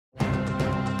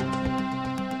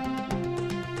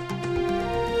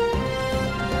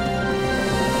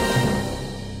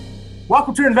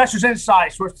Welcome to Investors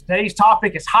Insights, where today's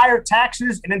topic is higher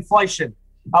taxes and inflation.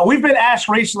 We've been asked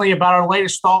recently about our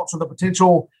latest thoughts on the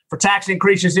potential for tax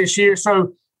increases this year.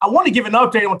 So I want to give an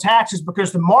update on taxes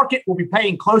because the market will be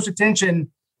paying close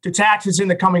attention to taxes in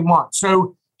the coming months.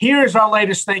 So here is our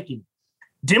latest thinking.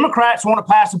 Democrats want to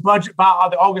pass a budget by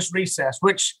the August recess,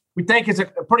 which we think is a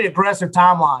pretty aggressive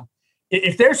timeline.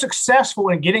 If they're successful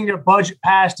in getting their budget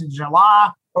passed in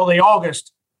July, early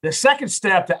August, the second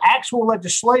step, the actual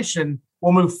legislation,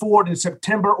 will move forward in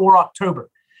September or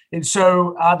October. And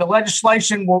so the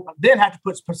legislation will then have to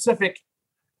put specific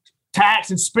tax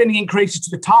and spending increases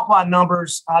to the top line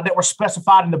numbers that were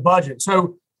specified in the budget.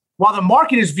 So while the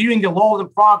market is viewing the lull in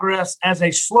progress as a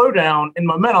slowdown in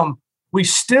momentum, we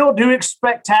still do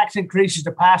expect tax increases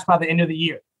to pass by the end of the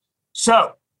year.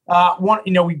 So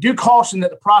we do caution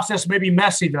that the process may be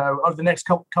messy, though, over the next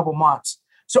couple months.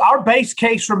 So our base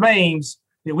case remains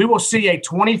that we will see a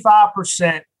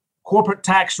 25% corporate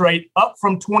tax rate up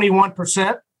from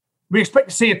 21%. We expect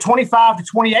to see a 25 to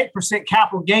 28%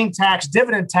 capital gain tax,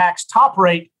 dividend tax top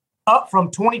rate up from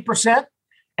 20%,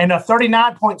 and a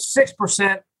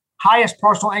 39.6% highest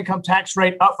personal income tax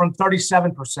rate up from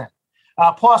 37%.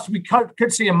 Plus, we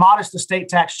could see a modest estate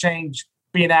tax change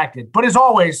be enacted. But as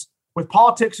always, with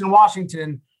politics in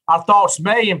Washington, our thoughts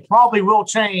may and probably will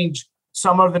change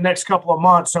some over the next couple of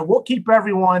months. So we'll keep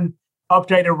everyone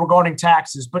updated regarding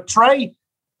taxes. But Trey,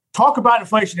 talk about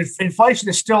inflation. If inflation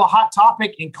is still a hot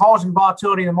topic and causing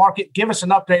volatility in the market, give us an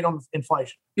update on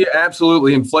inflation. Yeah,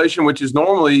 absolutely. Inflation, which is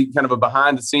normally kind of a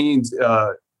behind the scenes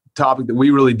topic that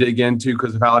we really dig into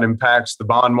because of how it impacts the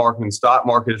bond market and stock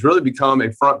market, has really become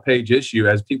a front page issue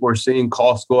as people are seeing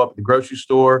costs go up at the grocery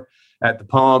store, at the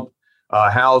pump,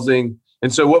 housing.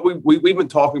 And so what we've been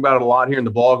talking about it a lot here in the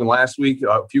blog. And last week,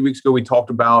 a few weeks ago, we talked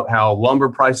about how lumber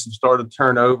prices have started to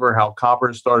turn over, how copper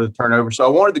has started to turn over. So I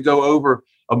wanted to go over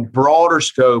a broader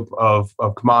scope of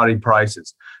commodity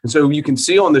prices. And so you can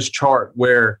see on this chart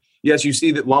where, yes, you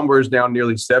see that lumber is down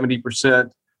nearly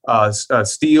 70%.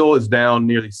 Steel is down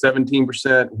nearly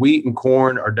 17%. Wheat and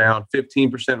corn are down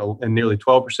 15% and nearly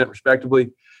 12% respectively.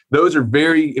 Those are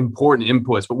very important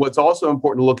inputs. But what's also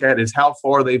important to look at is how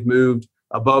far they've moved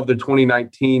above the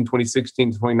 2016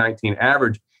 to 2019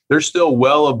 average. They're still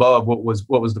well above what was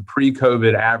the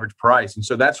pre-COVID average price. And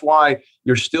so that's why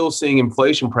you're still seeing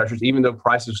inflation pressures, even though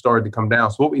prices started to come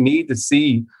down. So what we need to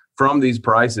see from these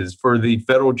prices for the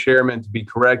federal chairman to be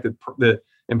correct that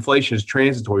inflation is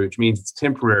transitory, which means it's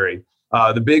temporary.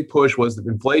 The big push was that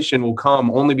inflation will come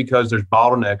only because there's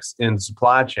bottlenecks in the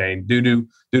supply chain due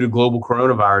to global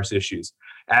coronavirus issues.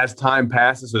 As time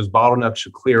passes, those bottlenecks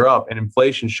should clear up and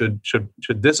inflation should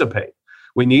dissipate.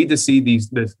 We need to see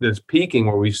this peaking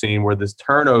where we've seen where this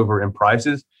turnover in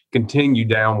prices continue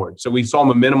downward. So we saw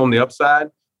momentum on the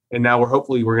upside, and now we're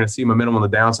going to see momentum on the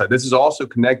downside. This is also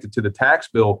connected to the tax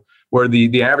bill, where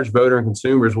the average voter and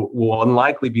consumers will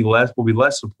unlikely be less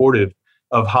supportive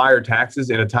of higher taxes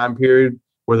in a time period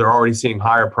where they're already seeing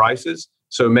higher prices.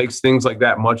 So it makes things like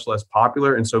that much less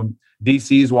popular. And so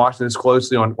DC is watching this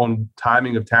closely on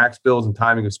timing of tax bills and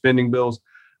timing of spending bills.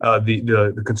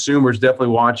 The consumer is definitely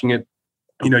watching it.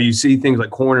 You see things like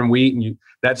corn and wheat, and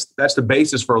that's the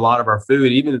basis for a lot of our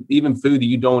food. Even food that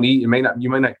you don't eat, you may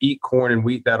not eat corn and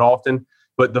wheat that often,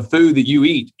 but the food that you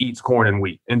eat eats corn and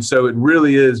wheat. And so it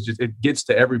really is it gets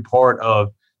to every part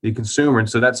of the consumer. And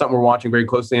so that's something we're watching very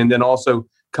closely. And then also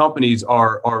companies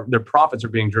their profits are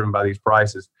being driven by these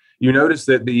prices. You notice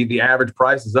that the average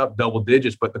price is up double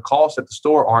digits, but the costs at the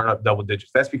store aren't up double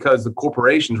digits. That's because the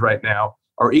corporations right now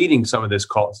are eating some of this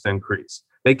cost increase.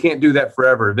 They can't do that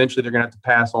forever. Eventually, they're going to have to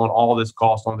pass on all this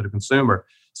cost onto the consumer.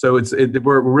 So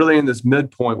we're really in this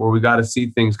midpoint where we got to see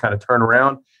things kind of turn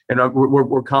around. And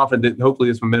we're confident that hopefully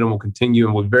this momentum will continue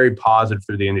and will be very positive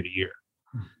through the end of the year.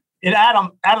 And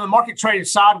Adam, the market traded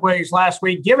sideways last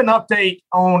week. Give an update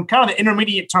on kind of the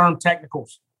intermediate term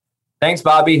technicals. Thanks,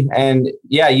 Bobby. And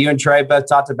yeah, you and Trey both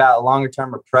talked about a longer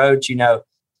term approach.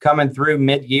 Coming through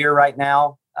mid-year right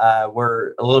now,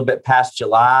 we're a little bit past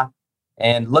July.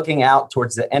 And looking out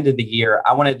towards the end of the year,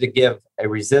 I wanted to give a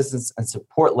resistance and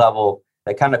support level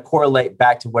that kind of correlate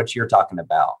back to what you're talking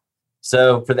about.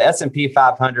 So for the S&P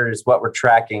 500 is what we're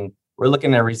tracking. We're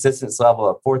looking at a resistance level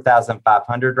of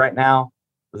 4,500 right now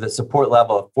with a support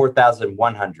level of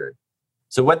 4,100.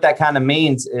 So what that kind of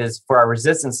means is for our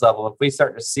resistance level, if we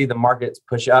start to see the markets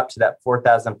push up to that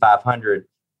 4,500,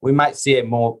 we might see a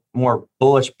more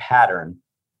bullish pattern.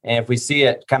 And if we see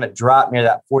it kind of drop near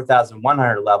that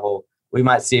 4,100 level, we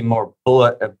might see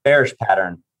a bearish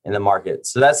pattern in the market.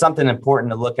 So that's something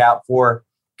important to look out for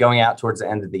going out towards the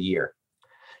end of the year.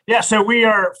 Yeah, so we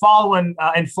are following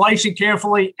inflation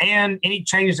carefully and any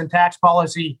changes in tax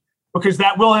policy because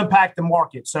that will impact the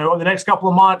market. So over the next couple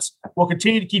of months, we'll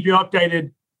continue to keep you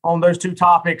updated on those two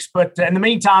topics. But in the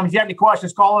meantime, if you have any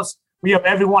questions, call us. We hope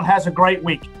everyone has a great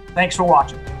week. Thanks for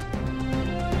watching.